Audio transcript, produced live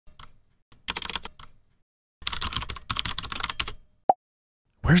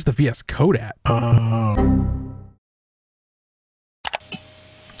Where's the VS Code at? I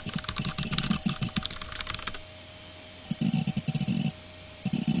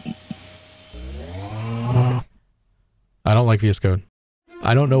don't like VS Code.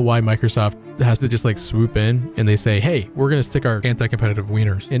 I don't know why Microsoft has to just like swoop in and they say, hey, we're going to stick our anti-competitive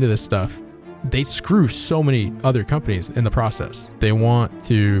wieners into this stuff. They screw so many other companies in the process. They want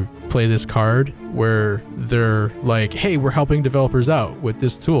to play this card where they're like, hey, we're helping developers out with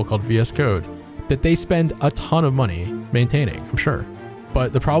this tool called VS Code that they spend a ton of money maintaining, I'm sure.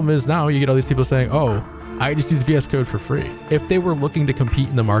 But the problem is now you get all these people saying, oh, I just use VS Code for free. If they were looking to compete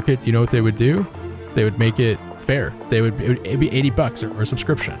in the market, do you know what they would do? They would make it fair. It'd be $80 or a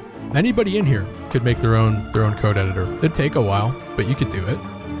subscription. Anybody in here could make their own code editor. It'd take a while, but you could do it.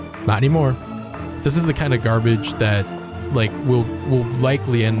 Not anymore. This is the kind of garbage that like will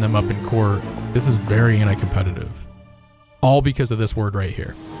likely end them up in court. This is very anti-competitive. All because of this word right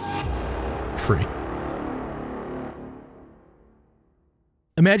here. Free.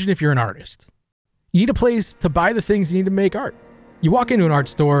 Imagine if you're an artist. You need a place to buy the things you need to make art. You walk into an art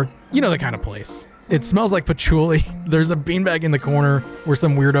store, you know the kind of place. It smells like patchouli. There's a beanbag in the corner where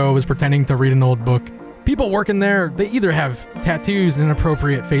some weirdo is pretending to read an old book. People working there, they either have tattoos and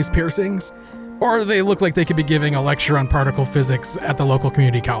inappropriate face piercings, or they look like they could be giving a lecture on particle physics at the local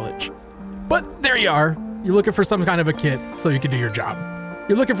community college. But there you are. You're looking for some kind of a kit so you can do your job.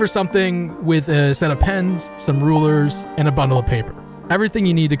 You're looking for something with a set of pens, some rulers, and a bundle of paper. Everything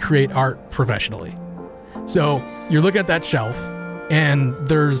you need to create art professionally. So you're looking at that shelf, and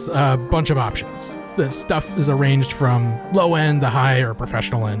there's a bunch of options. The stuff is arranged from low end to high or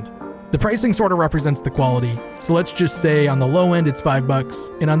professional end. The pricing sort of represents the quality, so let's just say on the low end it's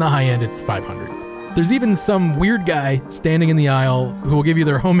 $5, and on the high end it's $500. There's even some weird guy standing in the aisle who will give you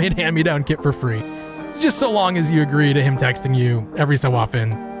their homemade hand-me-down kit for free, just so long as you agree to him texting you every so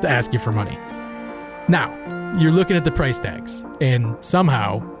often to ask you for money. Now, you're looking at the price tags, and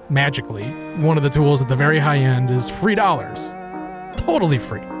somehow, magically, one of the tools at the very high end is $3. Totally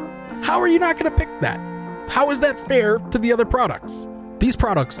free. How are you not going to pick that? How is that fair to the other products? These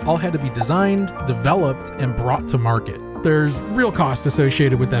products all had to be designed, developed, and brought to market. There's real cost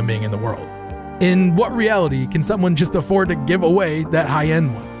associated with them being in the world. In what reality can someone just afford to give away that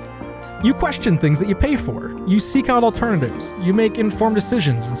high-end one? You question things that you pay for. You seek out alternatives. You make informed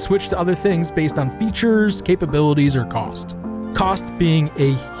decisions and switch to other things based on features, capabilities, or cost. Cost being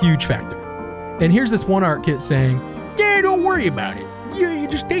a huge factor. And here's this one art kit saying, yeah, don't worry about it. Yeah, you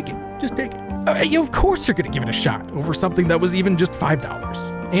just take it. Just take it. Of course you're going to give it a shot over something that was even just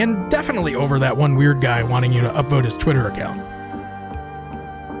 $5. And definitely over that one weird guy wanting you to upvote his Twitter account.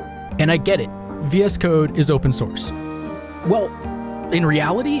 And I get it. VS Code is open source. Well, in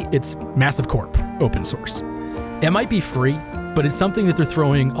reality, it's massive corp open source. It might be free, but it's something that they're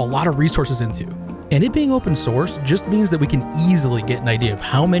throwing a lot of resources into. And it being open source just means that we can easily get an idea of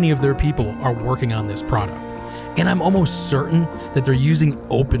how many of their people are working on this product. And I'm almost certain that they're using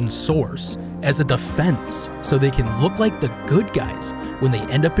open source as a defense so they can look like the good guys when they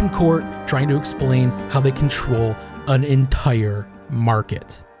end up in court trying to explain how they control an entire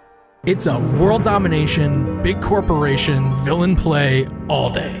market. It's a world domination, big corporation, villain play all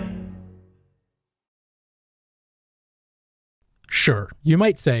day. Sure, you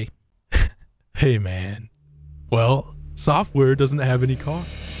might say, hey man, well, software doesn't have any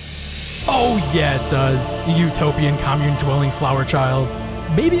costs. Oh yeah, it does, you utopian commune-dwelling flower child.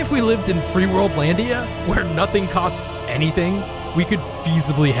 Maybe if we lived in free world Landia, where nothing costs anything, we could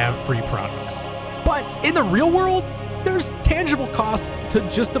feasibly have free products. But in the real world, there's tangible costs to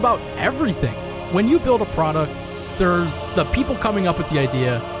just about everything. When you build a product, there's the people coming up with the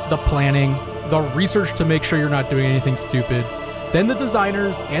idea, the planning, the research to make sure you're not doing anything stupid, then the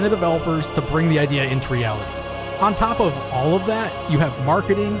designers and the developers to bring the idea into reality. On top of all of that, you have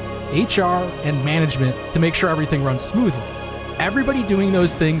marketing, HR, and management to make sure everything runs smoothly. Everybody doing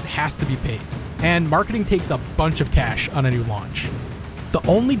those things has to be paid, and marketing takes a bunch of cash on a new launch. The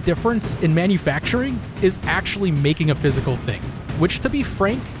only difference in manufacturing is actually making a physical thing, which, to be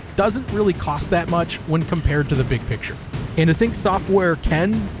frank, doesn't really cost that much when compared to the big picture. And to think software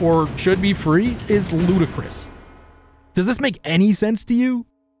can or should be free is ludicrous. Does this make any sense to you?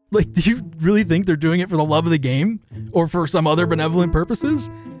 Like, do you really think they're doing it for the love of the game? Or for some other benevolent purposes?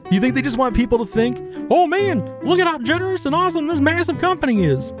 Do you think they just want people to think, oh man, look at how generous and awesome this massive company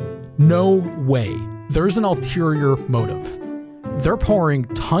is? No way. There's an ulterior motive. They're pouring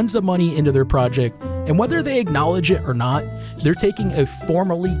tons of money into their project, and whether they acknowledge it or not, they're taking a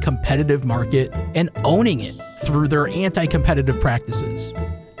formerly competitive market and owning it through their anti-competitive practices.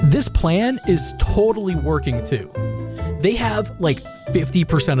 This plan is totally working too. They have like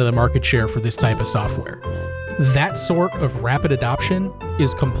 50% of the market share for this type of software. That sort of rapid adoption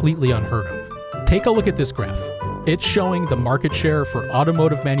is completely unheard of. Take a look at this graph. It's showing the market share for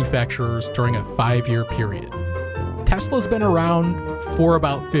automotive manufacturers during a 5-year period. Tesla's been around for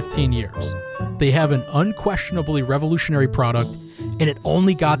about 15 years. They have an unquestionably revolutionary product, and it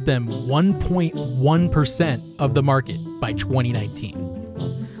only got them 1.1% of the market by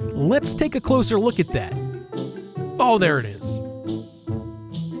 2019. Let's take a closer look at that. Oh, there it is.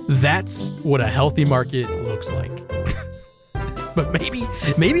 That's what a healthy market looks like. But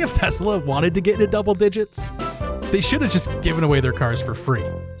maybe if Tesla wanted to get into double digits, they should have just given away their cars for free.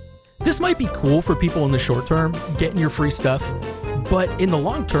 This might be cool for people in the short term, getting your free stuff, but in the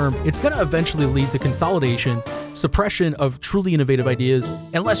long term, it's going to eventually lead to consolidation, suppression of truly innovative ideas,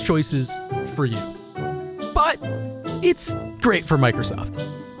 and less choices for you. But it's great for Microsoft.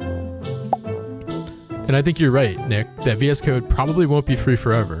 And I think you're right, Nick, that VS Code probably won't be free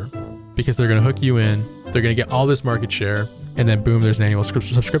forever because they're going to hook you in, they're going to get all this market share, and then boom, there's an annual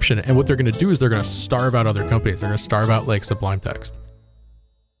subscription. And what they're going to do is they're going to starve out other companies. They're going to starve out like Sublime Text.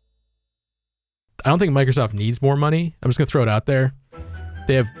 I don't think Microsoft needs more money. I'm just going to throw it out there.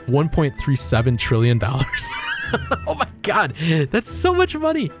 They have $1.37 trillion. Oh my God, that's so much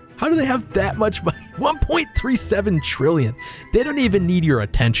money. How do they have that much money? 1.37 trillion. They don't even need your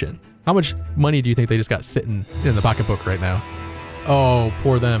attention. How much money do you think they just got sitting in the pocketbook right now? Oh,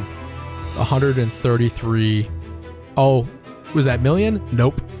 poor them. 133. Oh, was that million?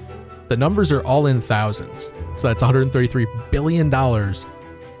 Nope. The numbers are all in thousands. So that's $133 billion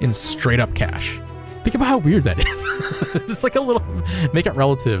in straight up cash. Think about how weird that is. It's like a little, make it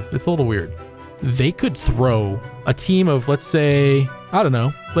relative. It's a little weird. They could throw a team of, let's say, I don't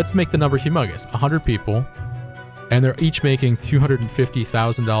know, let's make the number humongous, 100 people, and they're each making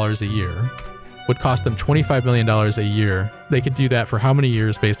 $250,000 a year. Would cost them $25 million a year. They could do that for how many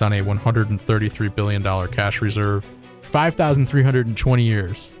years based on a $133 billion cash reserve? 5,320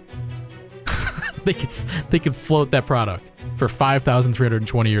 years. They could float that product for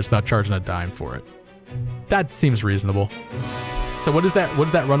 5,320 years without charging a dime for it. That seems reasonable. So what does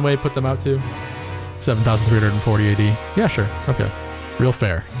that runway put them out to? 7,340 AD. Yeah, sure. Okay. Real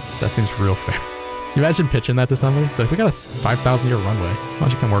fair. That seems real fair. You imagine pitching that to somebody? Like, we got a 5,000 year runway. Why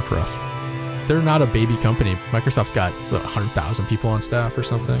don't you come work for us? They're not a baby company. Microsoft's got 100,000 people on staff or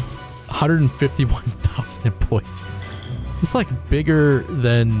something. 151,000 employees. It's like bigger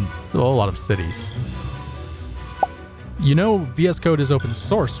than a lot of cities. You know VS Code is open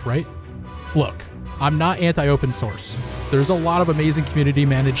source, right? Look, I'm not anti-open source. There's a lot of amazing community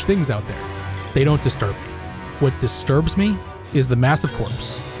managed things out there. They don't disturb me. What disturbs me is the massive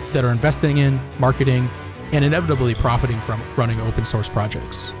corps that are investing in, marketing, and inevitably profiting from running open source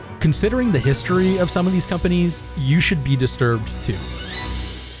projects. Considering the history of some of these companies, you should be disturbed too.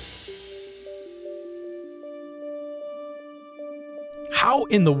 How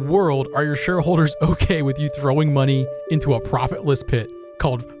in the world are your shareholders okay with you throwing money into a profitless pit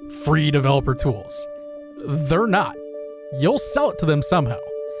called free developer tools? They're not. You'll sell it to them somehow.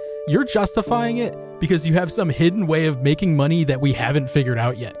 You're justifying it because you have some hidden way of making money that we haven't figured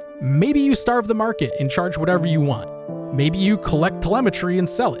out yet. Maybe you starve the market and charge whatever you want. Maybe you collect telemetry and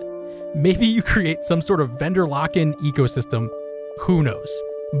sell it. Maybe you create some sort of vendor lock-in ecosystem. Who knows?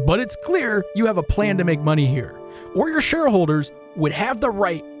 But it's clear you have a plan to make money here, or your shareholders would have the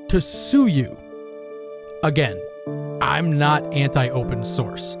right to sue you. Again, I'm not anti-open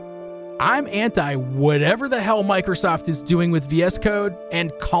source. I'm anti whatever the hell Microsoft is doing with VS Code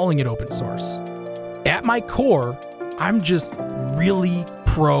and calling it open source. At my core, I'm just really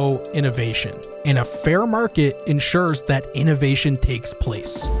pro innovation, and a fair market ensures that innovation takes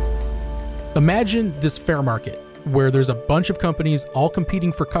place. Imagine this fair market where there's a bunch of companies all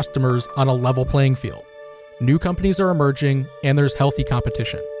competing for customers on a level playing field. New companies are emerging and there's healthy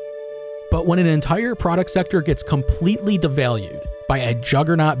competition. But when an entire product sector gets completely devalued by a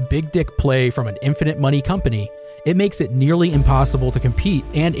juggernaut big dick play from an infinite money company, it makes it nearly impossible to compete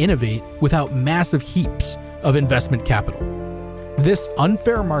and innovate without massive heaps of investment capital. This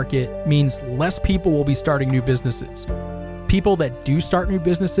unfair market means less people will be starting new businesses. People that do start new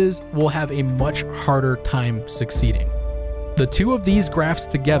businesses will have a much harder time succeeding. The two of these graphs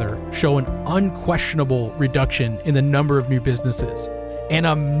together show an unquestionable reduction in the number of new businesses and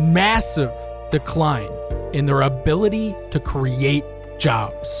a massive decline in their ability to create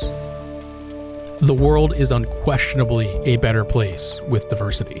jobs. The world is unquestionably a better place with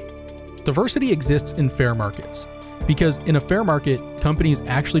diversity. Diversity exists in fair markets because in a fair market, companies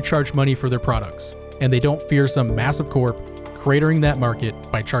actually charge money for their products, and they don't fear some massive corp cratering that market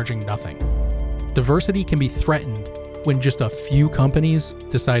by charging nothing. Diversity can be threatened when just a few companies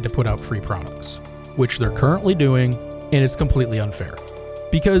decide to put out free products, which they're currently doing, and it's completely unfair.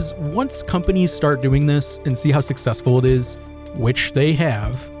 Because once companies start doing this and see how successful it is, which they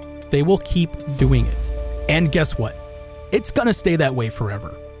have, they will keep doing it. And guess what? It's gonna stay that way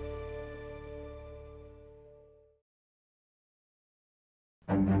forever.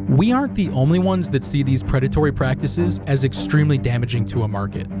 We aren't the only ones that see these predatory practices as extremely damaging to a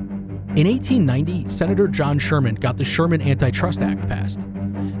market. In 1890, Senator John Sherman got the Sherman Antitrust Act passed.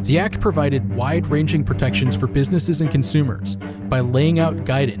 The act provided wide-ranging protections for businesses and consumers by laying out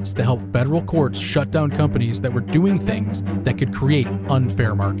guidance to help federal courts shut down companies that were doing things that could create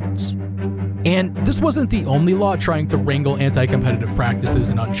unfair markets. And this wasn't the only law trying to wrangle anti-competitive practices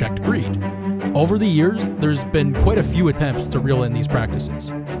and unchecked greed. Over the years, there's been quite a few attempts to reel in these practices.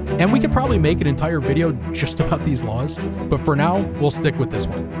 And we could probably make an entire video just about these laws, but for now, we'll stick with this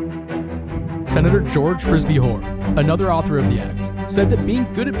one. Senator George Frisbee Hoare, another author of the act, said that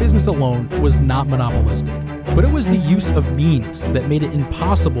being good at business alone was not monopolistic, but it was the use of means that made it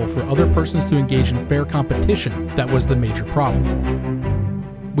impossible for other persons to engage in fair competition that was the major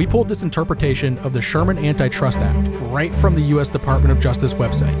problem. We pulled this interpretation of the Sherman Antitrust Act right from the U.S. Department of Justice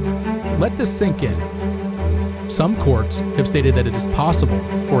website. Let this sink in. Some courts have stated that it is possible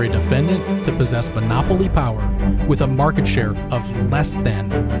for a defendant to possess monopoly power with a market share of less than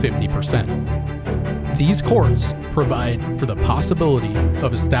 50%. These courts provide for the possibility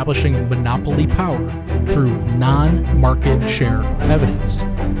of establishing monopoly power through non-market share evidence,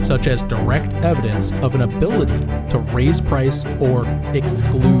 such as direct evidence of an ability to raise price or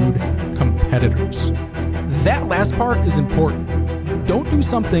exclude competitors. That last part is important. Don't do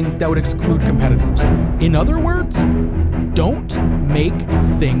something that would exclude competitors. In other words, don't make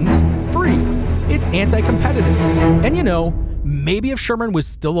things free. It's anti-competitive. And you know, maybe if Sherman was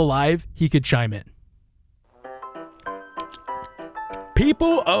still alive, he could chime in.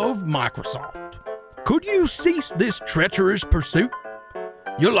 People of Microsoft, could you cease this treacherous pursuit?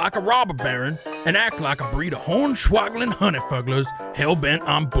 You're like a robber baron and act like a breed of hornswaggling honeyfugglers hell-bent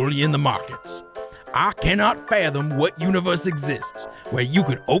on bullying the markets. I cannot fathom what universe exists where you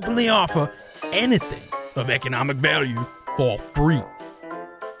could openly offer anything of economic value for free.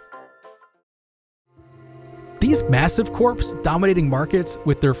 These massive corps dominating markets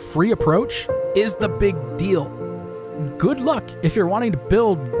with their free approach is the big deal. Good luck if you're wanting to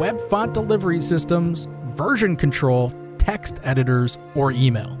build web font delivery systems, version control, text editors, or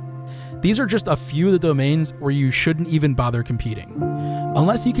email. These are just a few of the domains where you shouldn't even bother competing.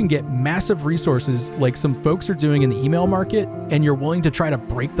 Unless you can get massive resources like some folks are doing in the email market, and you're willing to try to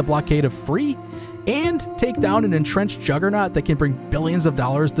break the blockade of free and take down an entrenched juggernaut that can bring billions of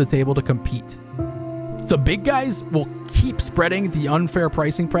dollars to the table to compete. The big guys will keep spreading the unfair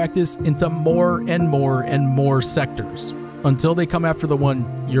pricing practice into more and more and more sectors until they come after the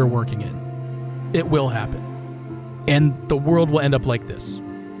one you're working in. It will happen. And the world will end up like this,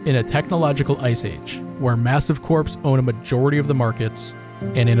 in a technological ice age where massive corps own a majority of the markets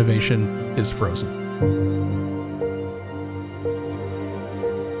and innovation is frozen.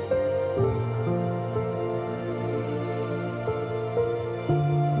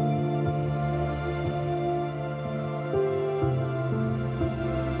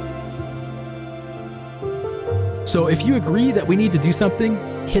 So if you agree that we need to do something,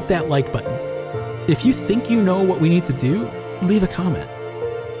 hit that like button. If you think you know what we need to do, leave a comment.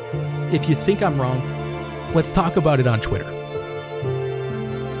 If you think I'm wrong, let's talk about it on Twitter.